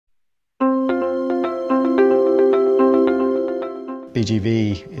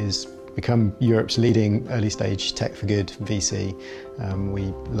BGV is become Europe's leading early stage tech for good VC. We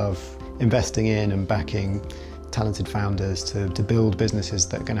love investing in and backing talented founders to build businesses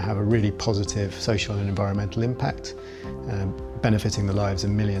that are going to have a really positive social and environmental impact, benefiting the lives of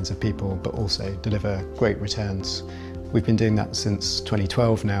millions of people, but also deliver great returns. We've been doing that since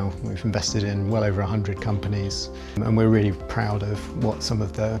 2012 now. We've invested in well over 100 companies, and we're really proud of what some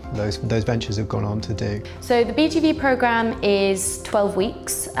of those ventures have gone on to do. So the BGV program is 12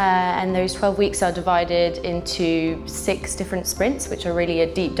 weeks, and those 12 weeks are divided into 6 different sprints, which are really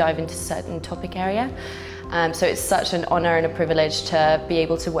a deep dive into a certain topic area. So it's such an honour and a privilege to be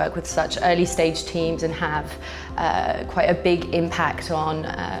able to work with such early stage teams and have quite a big impact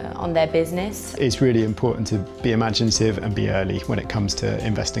on their business. It's really important to be imaginative and be early when it comes to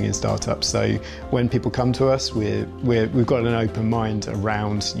investing in startups. So when people come to us, we've got an open mind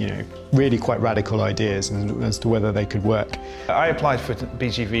around, really quite radical ideas as to whether they could work. I applied for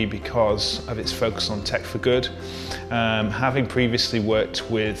BGV because of its focus on tech for good. Having previously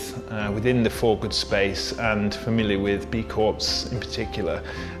worked within the for good space and familiar with B Corps in particular,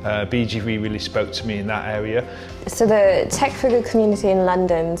 BGV really spoke to me in that area. So the Tech for Good community in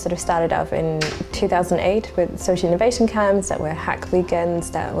London sort of started off in 2008 with social innovation camps that were hack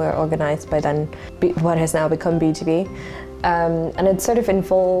weekends that were organised by then what has now become BGV. And it sort of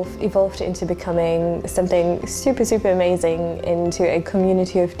evolved into becoming something super amazing, into a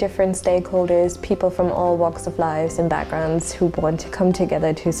community of different stakeholders, people from all walks of lives and backgrounds who want to come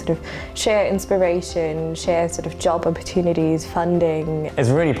together to sort of share inspiration, share sort of job opportunities, funding. It's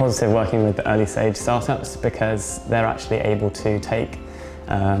really positive working with early stage startups because they're actually able to take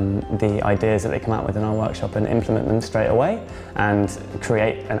the ideas that they come out with in our workshop and implement them straight away and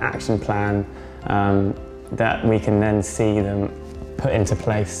create an action plan that we can then see them put into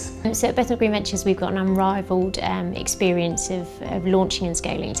place. So at Bethnal Green Ventures we've got an unrivalled experience of launching and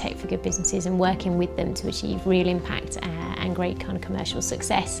scaling tech for good businesses and working with them to achieve real impact and great kind of commercial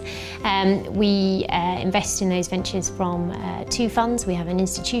success. We invest in those ventures from 2 funds. We have an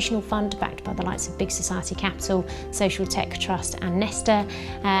institutional fund backed by the likes of Big Society Capital, Social Tech Trust and Nesta,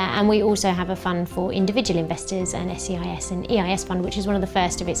 and we also have a fund for individual investors, an SEIS and EIS fund, which is one of the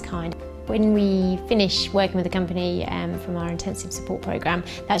first of its kind. When we finish working with a company from our intensive support programme,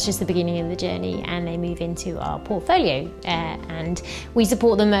 that's just the beginning of the journey, and they move into our portfolio and we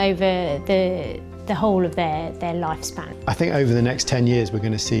support them over the whole of their lifespan. I think over the next 10 years we're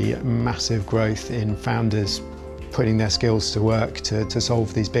going to see massive growth in founders putting their skills to work to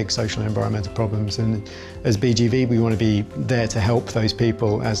solve these big social and environmental problems, and as BGV we want to be there to help those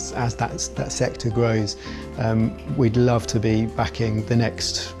people as that sector grows. We'd love to be backing the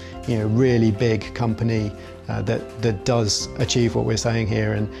next really big company that does achieve what we're saying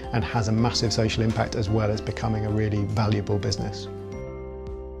here and has a massive social impact as well as becoming a really valuable business.